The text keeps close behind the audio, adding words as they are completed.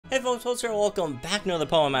Hey folks, Host here, welcome back to another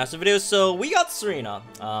Poem Master video. So we got Serena,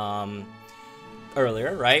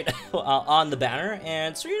 earlier, right, on the banner,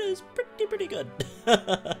 and Serena is pretty good,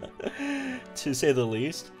 to say the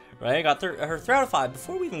least, right? Got her 3 out of 5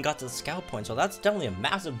 before we even got to the scout point, so that's definitely a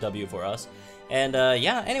massive W for us. And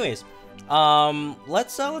yeah, anyways,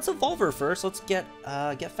 let's evolve her first. Let's get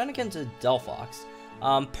FENNEKIN to Delphox.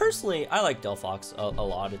 Personally, I like Delphox a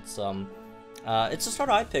lot. It's the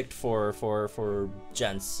starter I picked for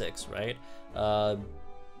Gen 6, right?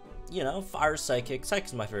 You know, Fire Psychic.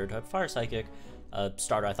 Psychic's my favorite type. Fire Psychic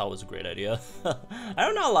starter I thought was a great idea. I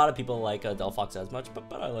don't know a lot of people like Delphox as much,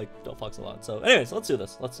 but I like Delphox a lot. So anyways, let's do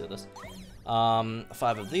this.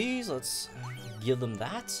 5 of these. Let's give them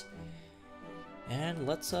that. And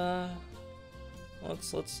let's get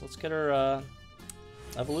her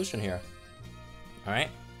evolution here. All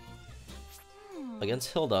right.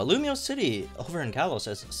 Against Hilda. Lumio City over in Kalos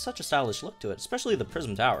has such a stylish look to it, especially the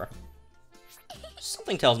Prism Tower.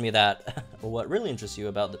 Something tells me that what really interests you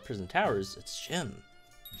about the Prism Tower is its gym.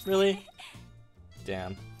 Really?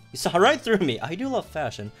 Damn. You saw right through me. I do love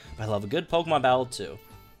fashion, but I love a good Pokemon battle too.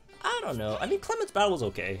 I don't know. I mean, Clement's battle was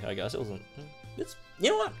okay, I guess. It wasn't...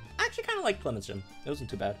 you know what? I actually kind of liked Clement's gym. It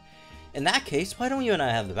wasn't too bad. In that case, why don't you and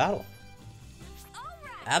I have the battle?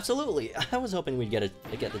 Absolutely. I was hoping we'd get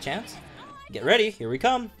the chance. Get ready, here we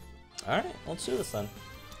come. Alright, let's do this then.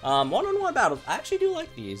 One-on-one battles. I actually do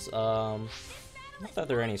like these. Not that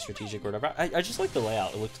they're any strategic or whatever. I just like the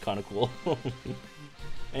layout. It looks kind of cool.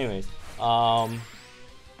 Anyways,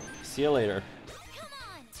 see you later.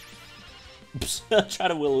 Try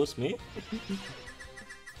to will-o-wisp me.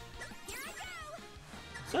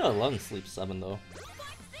 So 11 sleep 7 though.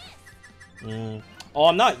 Oh,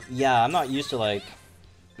 I'm not used to like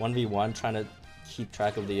 1v1 trying to keep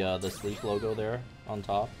track of the sleep logo there on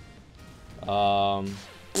top.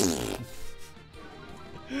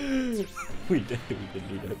 we did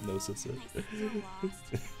need Hypnosis.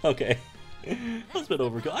 Okay. That's a bit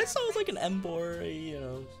overkill. I saw it was like an Emboar, you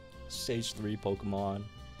know, stage 3 Pokemon.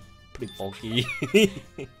 Pretty bulky.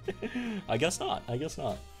 I guess not. That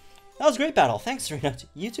was a great battle. Thanks, Serena.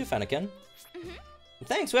 You too, FENNEKIN.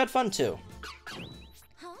 Thanks, we had fun too.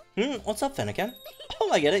 What's up, FENNEKIN?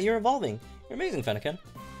 Oh, I get it. You're evolving. You're amazing, FENNEKIN.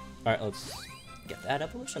 Alright, let's get that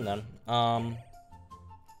evolution then.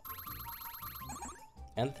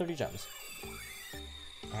 And 30 gems.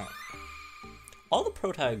 Alright. All the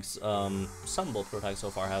pro tags, Sunbolt pro tags so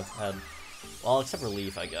far have had, well, except for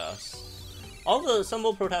Leaf, I guess. All the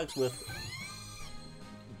Sunbolt pro tags with,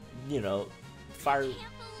 you know, Fire,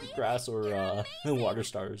 Grass, or Water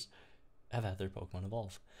Stars have had their Pokemon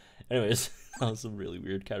evolve. Anyways, that was a really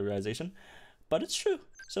weird categorization, but it's true.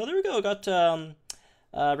 So there we go, got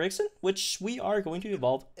Rexon, which we are going to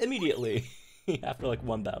evolve immediately after like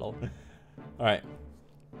one battle. Alright.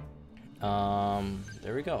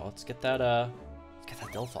 There we go. Let's get that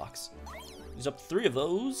Delphox. Use up 3 of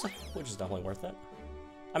those, which is definitely worth it.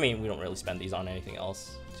 I mean, we don't really spend these on anything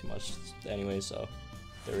else too much anyway, so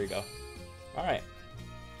there we go. Alright.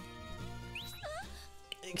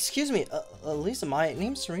 Excuse me, Lisa, my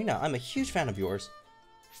name's Serena. I'm a huge fan of yours.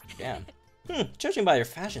 Damn. Judging by your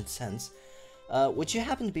fashion sense, would you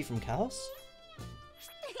happen to be from Kalos?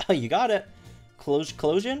 Oh, you got it.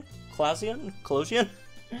 Closian?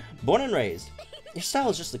 Born and raised. Your style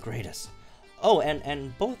is just the greatest. Oh,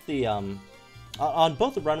 and both the, on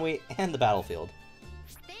both the runway and the battlefield.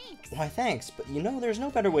 Thanks. Why, thanks, but you know, there's no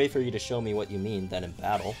better way for you to show me what you mean than in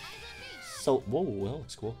battle. So, whoa, that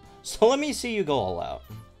looks cool. So let me see you go all out.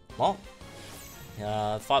 Well,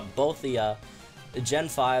 fought both the Gen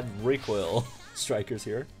 5 recoil strikers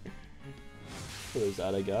here. So there's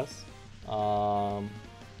that, I guess.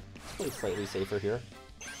 Let's play slightly safer here.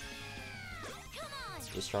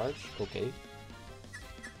 Discharge, okay.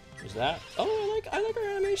 There's that. Oh, I like her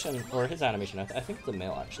animation, or his animation. I think it's a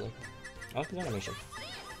male actually. I like his animation.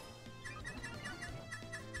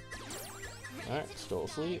 All right, still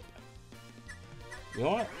asleep. You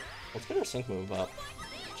know what? Let's get our sync move up.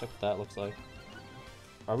 Check what that looks like.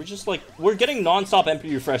 Are we just like... We're getting non-stop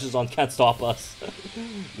MP refreshes on Can't Stop Us.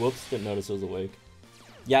 Whoops, didn't notice it was awake.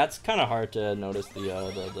 Yeah, it's kind of hard to notice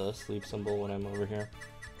the sleep symbol when I'm over here.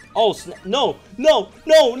 Oh, no!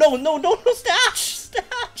 Stash!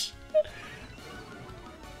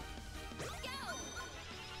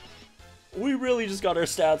 We really just got our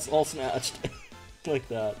stats all snatched. Like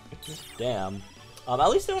that. Damn. At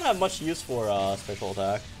least they don't have much use for special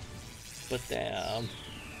attack. But damn.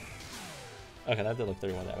 Okay, that did like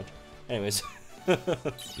 31 damage. Anyways.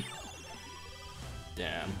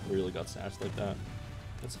 Damn, we really got snatched like that.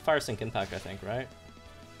 It's a Fire Sync Impact, I think, right?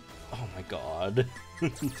 Oh my god.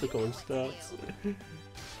 Took all his stats.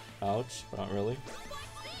 Ouch, but not really.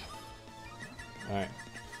 Alright.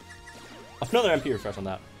 Another MP refresh on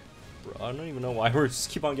that. Bro, I don't even know why we're just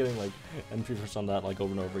keep on getting like MP refresh on that like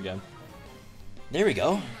over and over again. There we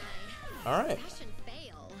go. Alright.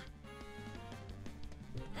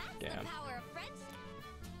 Damn.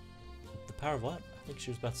 The power of what? I think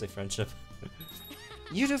she was about to say friendship.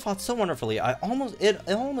 You two fought so wonderfully. It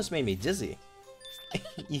almost made me dizzy.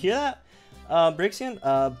 You hear that? Braixen,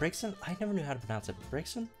 I never knew how to pronounce it.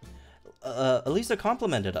 Braixen? Elisa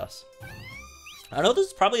complimented us. I know this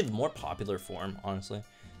is probably the more popular form, honestly,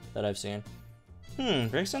 that I've seen.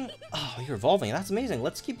 Braixen? Oh, you're evolving. That's amazing.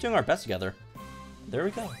 Let's keep doing our best together. There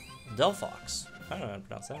we go. Delphox. I don't know how to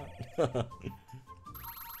pronounce that.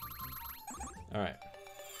 Alright.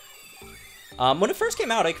 When it first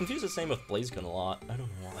came out, I confused its name with Blaziken a lot. I don't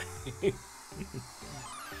know why.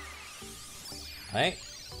 Right?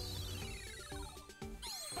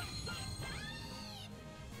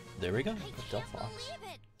 There we go. Delphox.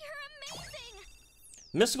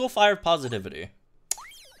 Mystical Fire of Positivity.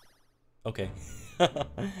 Okay.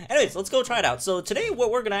 Anyways, let's go try it out. So today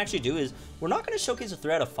what we're going to actually do is we're not going to showcase a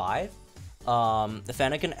 3 out of 5. The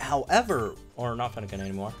FENNEKIN, however, or not FENNEKIN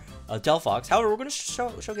anymore, Delphox. However, we're going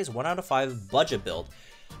to showcase 1 out of 5 budget build.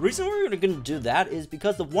 The reason we're going to do that is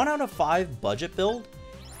because the 1 out of 5 budget build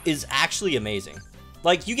is actually amazing.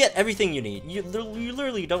 Like, you get everything you need. You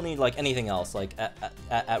literally don't need, like, anything else, like,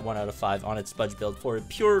 at 1 out of 5 on its budget build for a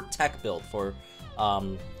pure tech build for,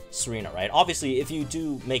 Serena, right? Obviously, if you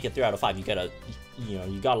do make it 3 out of 5, you get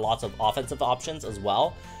you got lots of offensive options as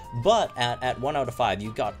well. But at 1 out of 5,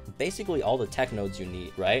 you got basically all the tech nodes you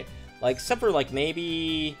need, right? Like, except for, like,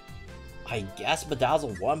 maybe, I guess,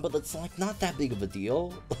 Bedazzle 1, but it's, like, not that big of a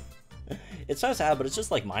deal. It's so sad, but it's just,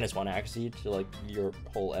 like, -1 accuracy to, like, your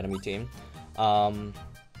whole enemy team.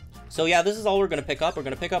 So yeah, this is all we're gonna pick up. We're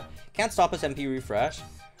gonna pick up Can't Stop Us MP Refresh,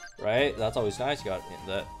 right? That's always nice. You got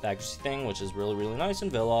the accuracy thing, which is really, really nice in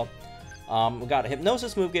Villa. We got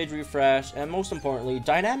Hypnosis Move Gauge Refresh, and most importantly,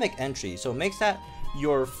 Dynamic Entry. So it makes that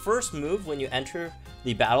your first move when you enter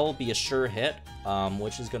the battle be a sure hit,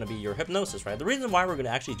 which is gonna be your Hypnosis, right? The reason why we're gonna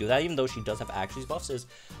actually do that, even though she does have accuracy buffs, is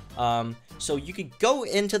so you could go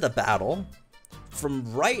into the battle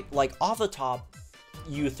from right, like off the top.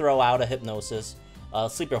 You throw out a Hypnosis,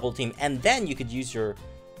 sleep your whole team, and then you could use your,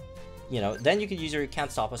 then you could use your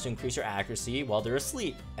Can't Stop Us to increase your accuracy while they're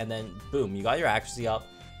asleep, and then boom, you got your accuracy up.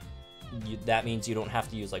 That means you don't have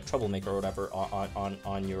to use like Troublemaker or whatever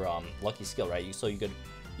on your lucky skill, right? So you could,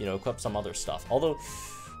 equip some other stuff. Although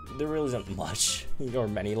there really isn't much or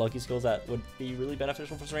many lucky skills that would be really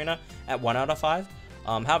beneficial for Serena at 1 out of 5.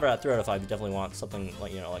 However, at 3 out of 5, you definitely want something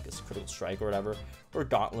like, like a Critical Strike or whatever, or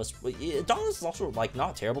Dauntless. Dauntless is also, like,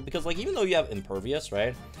 not terrible, because, like, even though you have Impervious,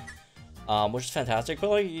 right, which is fantastic, but,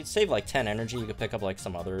 like, you save, like, 10 energy, you could pick up, like,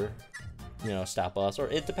 some other, stat buffs, or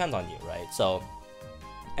it depends on you, right? So,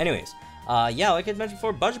 anyways, yeah, like I mentioned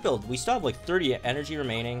before, budget build, we still have, like, 30 energy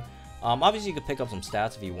remaining. Obviously, you could pick up some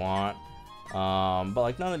stats if you want. But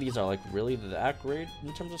like none of these are like really that great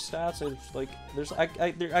in terms of stats. It's like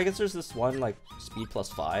I guess there's this one like speed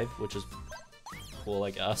 +5, which is cool,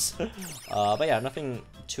 I guess. But yeah, nothing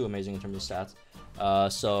too amazing in terms of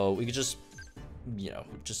stats. So we could just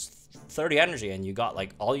just 30 energy, and you got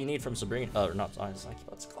like all you need from Sabrina. Or not,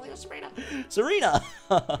 let's call her Sabrina. Serena,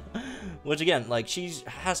 which again, like she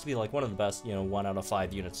has to be like one of the best 1 out of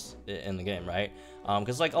 5 units in the game, right?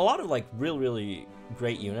 Because like a lot of like really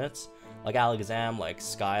great units, like Alakazam, like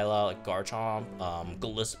Skyla, like Garchomp,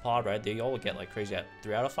 Golisopod, right? They all get like crazy at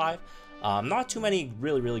 3 out of 5. Not too many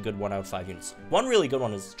really good 1 out of 5 units. One really good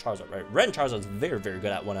one is Charizard, right? Red and Charizard is very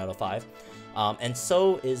good at 1 out of 5. And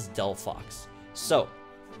so is Delphox. So,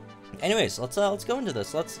 anyways, let's go into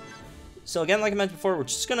this. So again, like I mentioned before, we're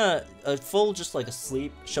just gonna full just like a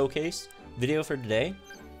sleep showcase video for today,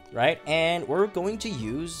 right? And we're going to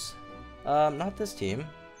use not this team,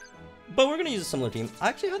 but we're gonna use a similar team. I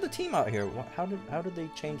actually had the team out here. How did they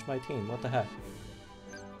change my team? What the heck?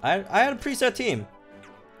 I had a preset team.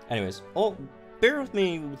 Anyways, bear with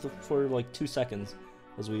me for like 2 seconds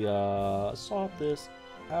as we sort this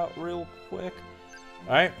out real quick.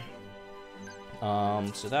 All right.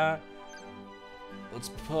 So that, let's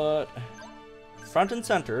put front and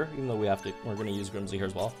center, even though we're gonna use Grimsley here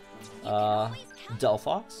as well.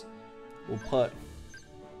 Delphox. We'll put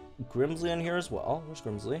Grimsley in here as well. Where's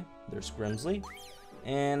Grimsley? There's Grimsley.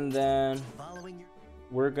 And then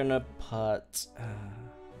we're gonna put,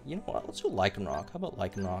 you know what? Let's do Lycanroc. How about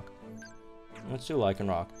Lycanroc? Let's do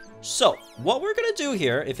Lycanroc. So, what we're gonna do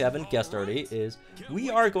here, if you haven't guessed already, is we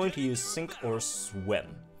are going to use Sink or Swim.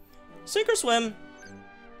 Sink or Swim,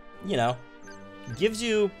 gives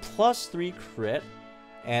you +3 crit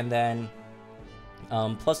and then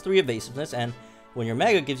 +3 evasiveness, and when your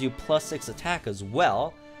Mega gives you +6 attack as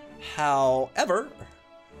well. However,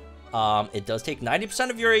 it does take 90%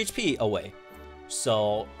 of your HP away.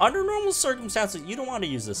 So under normal circumstances, you don't want to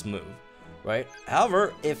use this move, right?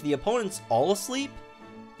 However, if the opponent's all asleep,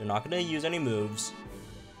 they're not going to use any moves.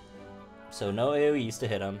 So no AoEs to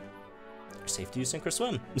hit them. They're safe to use Sink or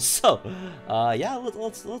Swim. So, yeah,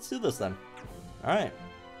 let's do this then. All right,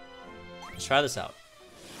 let's try this out.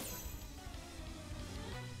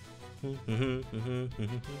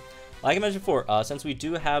 Like I mentioned before, since we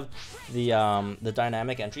do have the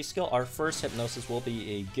dynamic entry skill, our first Hypnosis will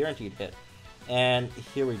be a guaranteed hit. And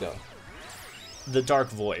here we go. The Dark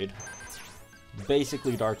Void.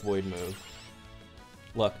 Basically Dark Void move.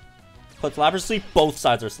 Look. Puts Lapras asleep, both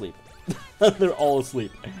sides are asleep. They're all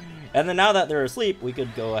asleep. And then now that they're asleep, we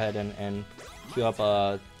could go ahead and queue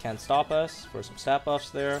up Can't Stop Us for some stat buffs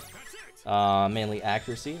there. Mainly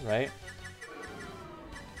accuracy, right?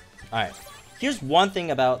 Alright. Here's one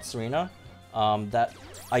thing about Serena that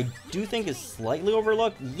I do think is slightly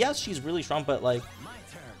overlooked. Yes, she's really strong, but like,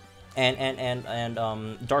 and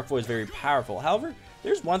Dark Void is very powerful. However,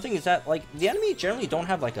 there's one thing is that like the enemy generally don't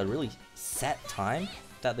have like a really set time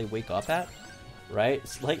that they wake up at, right?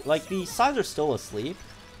 It's like the sides are still asleep,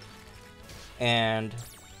 and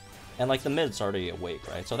like the mid's already awake,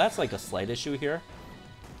 right? So that's like a slight issue here.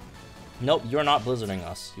 Nope, you're not blizzarding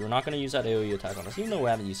us. You're not going to use that AoE attack on us, even though we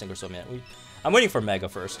haven't used Sink or Swim yet. I'm waiting for Mega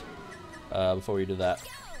first, before we do that.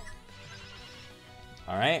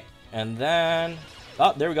 Alright, and then...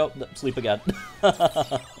 Oh, there we go. Sleep again.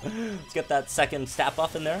 Let's get that second stat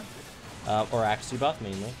buff in there. Or accuracy buff,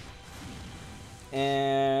 mainly.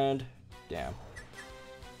 And... Damn.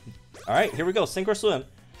 Alright, here we go. Sink or Swim.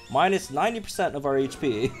 Minus 90% of our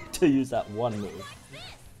HP to use that one move.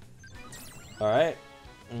 Alright.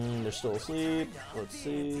 They're still asleep. Let's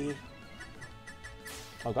see.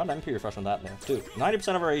 Oh god, MP refresh on that there. Dude,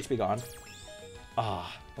 90% of our HP gone.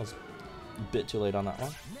 Ah, that was a bit too late on that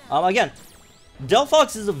one. Again,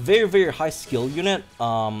 Delphox is a very, very high skill unit.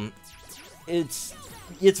 It's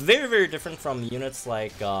very, very different from units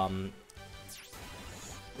like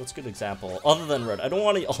what's a good example? Other than Red. I don't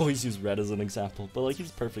want to always use Red as an example, but like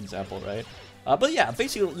he's a perfect example, right? But yeah,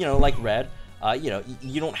 basically, you know, like Red. You know,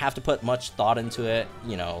 you don't have to put much thought into it.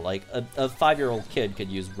 You know, like a 5-year-old kid could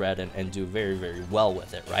use Red and do very, very well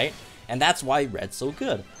with it, right? And that's why Red's so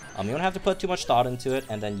good. You don't have to put too much thought into it,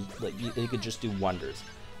 and then it could just do wonders.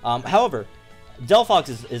 However,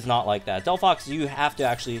 Delphox is not like that. Delphox, you have to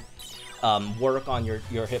actually work on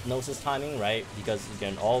your Hypnosis timing, right? Because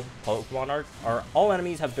again, all Pokemon are all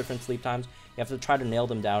enemies have different sleep times. You have to try to nail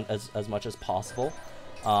them down as much as possible.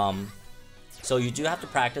 So you do have to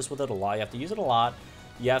practice with it a lot. You have to use it a lot.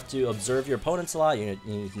 You have to observe your opponents a lot. You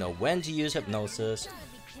need to know when to use Hypnosis,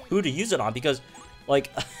 who to use it on. Because,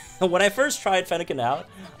 like, when I first tried Fennekin out,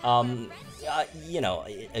 you know,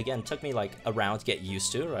 again, it took me like a round to get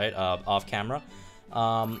used to, right, off camera.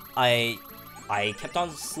 I kept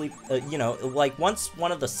on sleep, you know, like once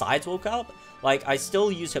one of the sides woke up, like I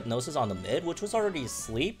still used Hypnosis on the mid, which was already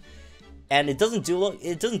asleep, and it doesn't do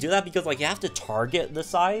that because like you have to target the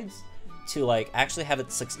sides to like actually have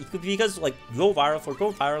it succeed, because like go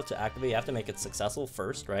viral to activate, you have to make it successful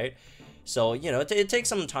first, right? So you know it takes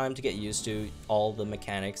some time to get used to all the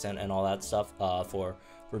mechanics and all that stuff for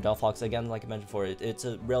Delphox. Again, like I mentioned before, it's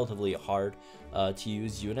a relatively hard to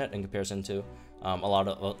use unit in comparison to a lot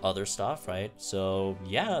of other stuff, right? So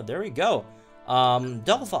yeah, there we go.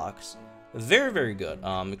 Delphox, very, very good.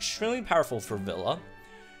 Extremely powerful for Villa,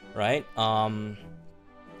 right?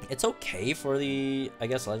 It's okay for the, I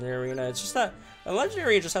guess, Legendary Arena. It's just that a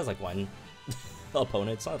Legendary just has like one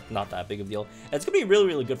opponent. It's not that big of a deal. It's gonna be really,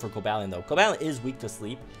 really good for Cobalion though. Cobalion is weak to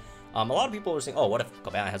sleep. A lot of people are saying, oh, what if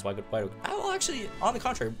Cobalion has wide? Well, actually, on the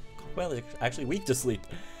contrary, Cobalion is actually weak to sleep.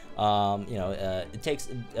 You know,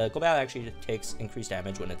 Cobalion actually takes increased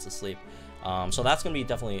damage when it's asleep. So that's gonna be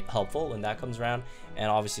definitely helpful when that comes around. And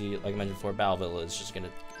obviously, like I mentioned before, Battle is just gonna,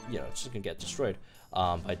 you know, it's just gonna get destroyed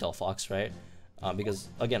by Delphox, right? Because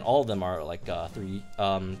again, all of them are like three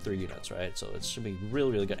units, right? So it should be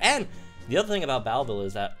really, really good. And the other thing about Battle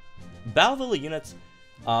is that Battle units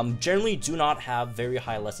generally do not have very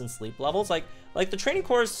high lesson sleep levels. Like the training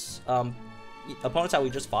course opponents that we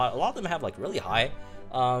just fought, a lot of them have like really high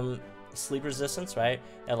sleep resistance, right?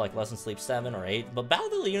 They have like lesson sleep 7 or 8, but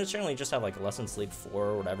Battle units generally just have like lesson sleep 4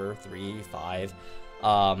 or whatever, 3, 5.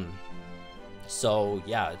 So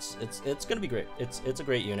yeah, it's gonna be great. It's a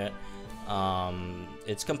great unit.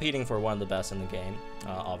 It's competing for one of the best in the game,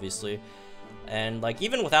 obviously. And like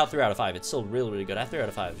even without 3 out of 5, it's still really, really good. At 3 out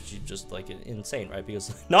of 5, it's just like insane, right?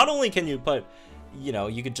 Because not only can you put you know,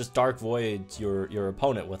 you could just Dark Void your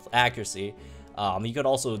opponent with accuracy. You could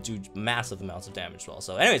also do massive amounts of damage as well.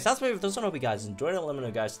 So anyways, that's my this one. I hope you guys enjoyed it. Let me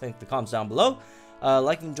know, guys, think the comments down below.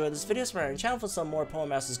 Like and enjoy this video, subscribe to our channel for some more Poem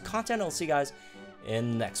Masters content. I'll see you guys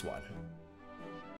in the next one.